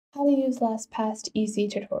How to use LastPass easy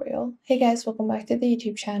tutorial. Hey guys, welcome back to the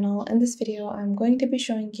YouTube channel. In this video, I'm going to be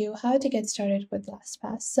showing you how to get started with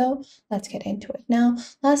LastPass. So let's get into it. Now,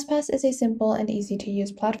 LastPass is a simple and easy to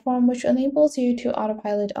use platform which enables you to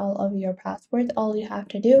autopilot all of your passwords. All you have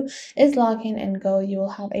to do is log in and go. You will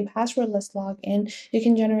have a passwordless login. You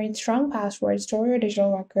can generate strong passwords, store your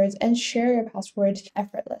digital records, and share your passwords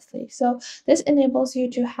effortlessly. So this enables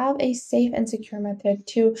you to have a safe and secure method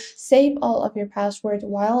to save all of your passwords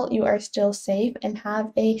while you are still safe and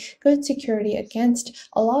have a good security against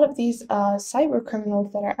a lot of these cyber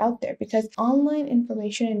criminals that are out there, because online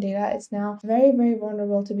information and data is now very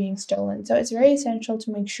vulnerable to being stolen. So it's very essential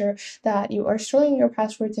to make sure that you are storing your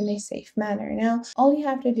passwords in a safe manner. Now, all you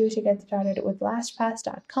have to do to get started with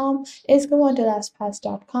lastpass.com is go on to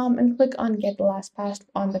lastpass.com and click on Get LastPass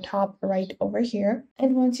on the top right over here.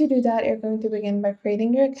 And once you do that, you're going to begin by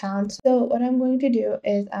creating your account. So what I'm going to do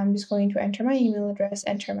is I'm just going to enter my email address,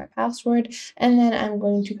 enter my password, and then I'm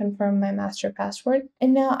going to confirm my master password.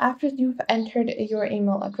 And now after you've entered your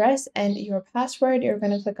email address and your password, you're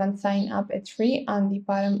going to click on sign up. It's free on the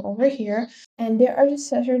bottom over here. And there are just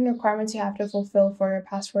certain requirements you have to fulfill for your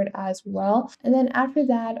password as well. And then after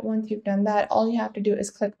that, once you've done that, all you have to do is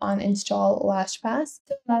click on install LastPass.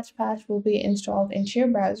 So LastPass will be installed into your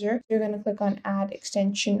browser. You're going to click on add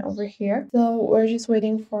extension over here. So we're just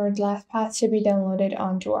waiting for LastPass to be downloaded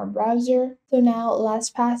onto our browser. So now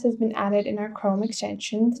LastPass has been added in our Chrome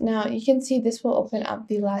extensions. Now you can see this will open up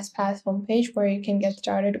the LastPass homepage where you can get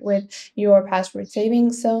started with your password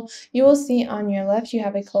savings. So you will see on your left, you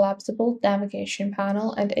have a collapsible navigation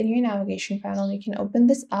panel, and in your navigation panel, you can open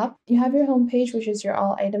this up. You have your home page, which is your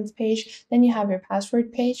all items page. Then you have your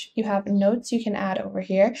password page. You have notes you can add over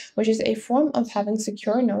here, which is a form of having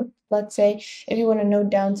secure notes. Let's say if you want to note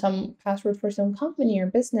down some password for some company or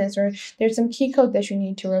business, or there's some key code that you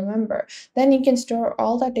need to remember, then you can store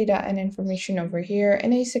all that data and information over here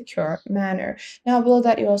in a secure manner. Now below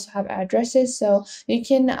that, you also have addresses. So you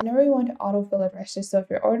can, whenever you want to autofill addresses, so if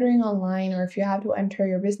you're ordering online, or if you have to enter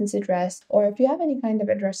your business address, or if you have any kind of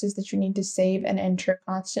addresses that you need to save and enter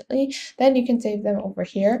constantly, then you can save them over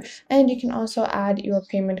here. And you can also add your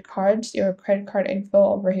payment cards, your credit card info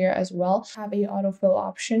over here as well. Have a autofill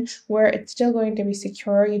option where it's still going to be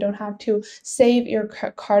secure. You don't have to save your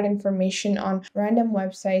card information on random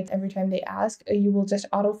websites every time they ask. You will just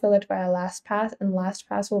autofill it via LastPass, and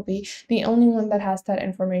LastPass will be the only one that has that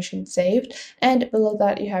information saved. And below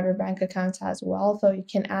that, you have your bank accounts as well. So you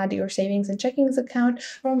can add your savings and checkings account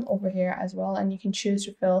from over here as well, and you can choose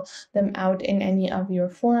to fill them out in any of your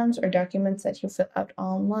forms or documents that you fill out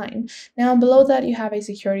online. Now below that, you have a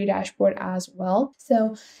security dashboard as well.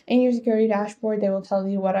 So in your security dashboard, they will tell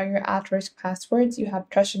you what are your at-risk passwords. You have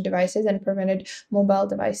trusted devices and prevented mobile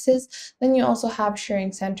devices. Then you also have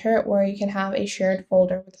sharing center, where you can have a shared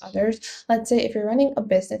folder with others. Let's say if you're running a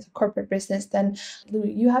business, a corporate business, then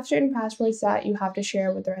you have certain passwords that you have to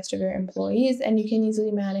share with the rest of your employees, and you can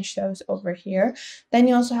easily manage those over here. Then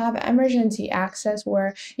you also have emergency access,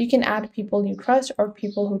 where you can add people you trust or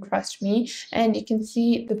people who trust me, and you can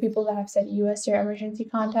see the people that have set you as your emergency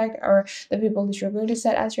contact, or the people that you're going to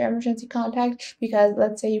set as your emergency contact, because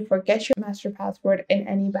let's say you forget your master password in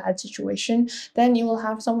any bad situation, then you will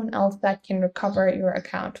have someone else that can recover your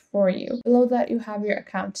account for you. Below that, you have your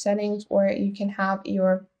account settings, where you can have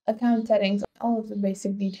your account settings, all of the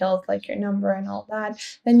basic details like your number and all that.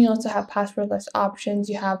 Then you also have passwordless options.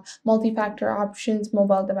 You have multi-factor options,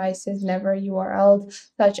 mobile devices, never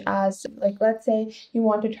URLs, such as, like, let's say you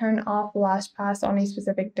want to turn off LastPass on a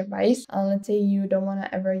specific device. Let's say you don't want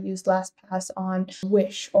to ever use LastPass on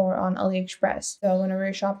Wish or on AliExpress. So whenever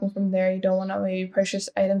you're shopping from there, you don't want to maybe purchase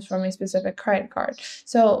items from a specific credit card.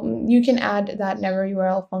 So you can add that never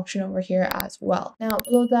URL function over here as well. Now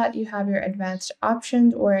below that, you have your advanced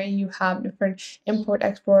options, where you have different import,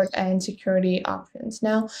 export, and security options.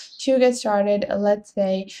 Now to get started, let's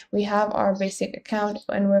say we have our basic account,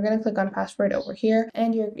 and we're going to click on password over here,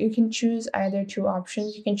 and you can choose either two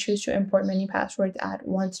options. You can choose to import many passwords at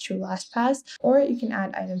once to LastPass, or you can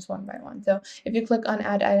add items one by one. So if you click on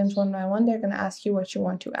add items one by one, they're going to ask you what you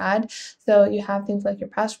want to add. So you have things like your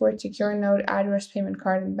password, secure note, address, payment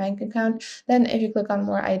card, and bank account. Then if you click on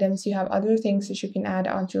more items, you have other things that you can add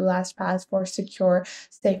onto LastPass for secure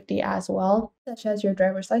safety as well, such as your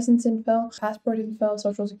driver's license info, passport info,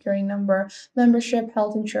 social security number, membership,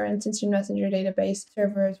 health insurance, instant messenger database,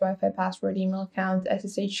 servers, Wi-Fi password, email accounts,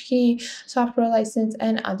 SSH key, software license,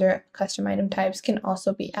 and other custom item types can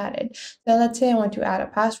also be added. So let's say I want to add a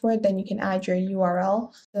password, then you can add your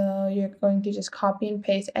URL. So you're going to just copy and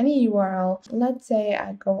paste any URL. Let's say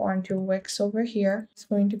I go on to Wix over here. It's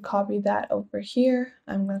going to copy that over here.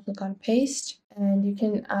 I'm going to click on paste. And you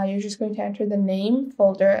can you're just going to enter the name,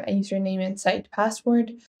 folder, username, and site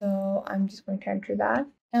password. So I'm just going to enter that.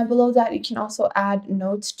 And below that, you can also add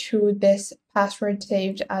notes to this password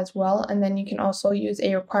saved as well. And then you can also use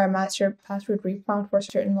a require master password reprompt for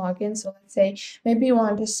certain logins. So let's say maybe you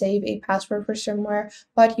want to save a password for somewhere,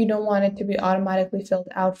 but you don't want it to be automatically filled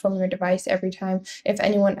out from your device every time if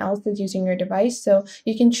anyone else is using your device. So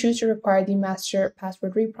you can choose to require the master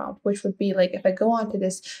password reprompt, which would be like if I go onto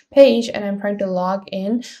this page and I'm trying to log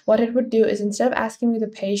in, what it would do is instead of asking me the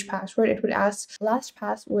page password, it would ask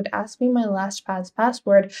LastPass would ask me my LastPass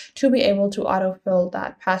password to be able to autofill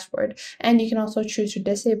that password. And you can also choose to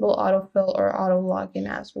disable autofill or auto login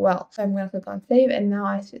as well. So I'm going to click on save, and now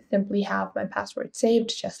I simply have my password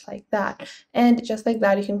saved just like that. And just like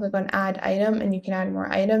that, you can click on add item and you can add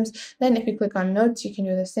more items. Then if you click on notes, you can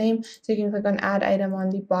do the same. So you can click on add item on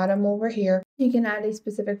the bottom over here. You can add a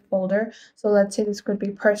specific folder. So let's say this could be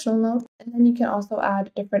personal notes. And then you can also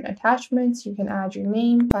add different attachments. You can add your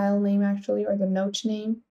name, file name actually, or the note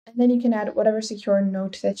name. And then you can add whatever secure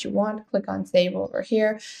note that you want. Click on save over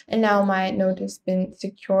here. And now my note has been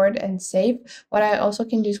secured and saved. What I also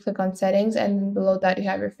can do is click on settings, and then below that you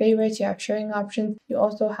have your favorites, you have sharing options. You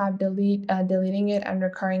also have deleting it and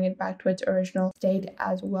recurring it back to its original state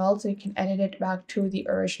as well. So you can edit it back to the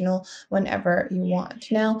original whenever you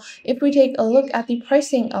want. Now, if we take a look at the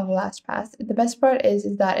pricing of LastPass, the best part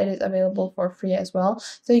is that it is available for free as well.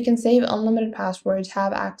 So you can save unlimited passwords,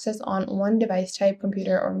 have access on one device type,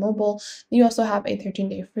 computer or mobile. You also have a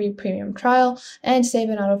 13-day free premium trial, and save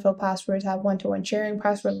and autofill passwords, have one-to-one sharing,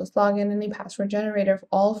 passwordless login, and a password generator,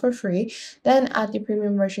 all for free. Then at the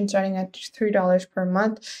premium version starting at $3 per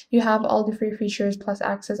month, you have all the free features plus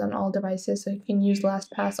access on all devices, so you can use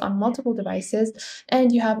LastPass on multiple devices.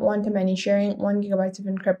 And you have one-to-many sharing, 1 GB of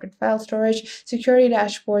encrypted file storage, security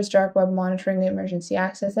dashboards, dark web monitoring, emergency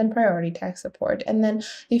access, and priority tech support. And then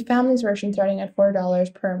the families version starting at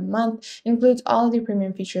 $4 per month includes all of the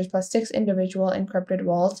premium features plus 6 individual encrypted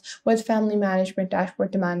vaults with family management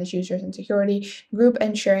dashboard to manage users and security, group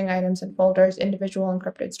and sharing items and folders, individual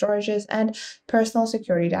encrypted storages, and personal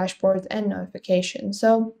security dashboards and notifications.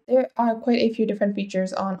 So there are quite a few different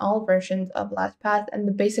features on all versions of LastPass, and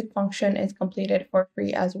the basic function is completed for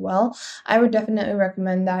free as well. I would definitely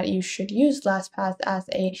recommend that you should use LastPass as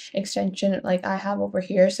a extension like I have over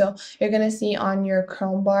here. So you're going to see on your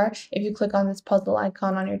Chrome bar, if you click on this puzzle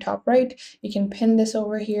icon on your top right, you can pin this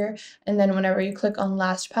over here, and then whenever you click on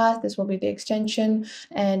LastPass, this will be the extension,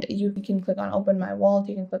 and you can click on open my vault,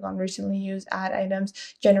 you can click on recently used, add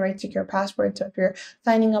items, generate secure password. So if you're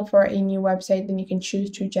signing up for a new website, then you can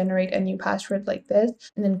choose to generate a new password like this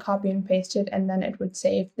and then copy and paste it, and then it would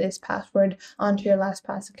save this password onto your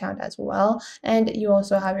LastPass account as well. And you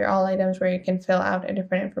also have your all items where you can fill out a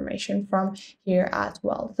different information from here as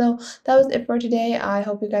well. So that was it for today. I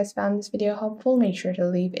hope you guys found this video helpful. Make sure to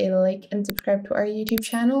leave a like and subscribe to our YouTube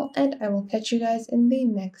channel, and I will catch you guys in the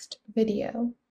next video.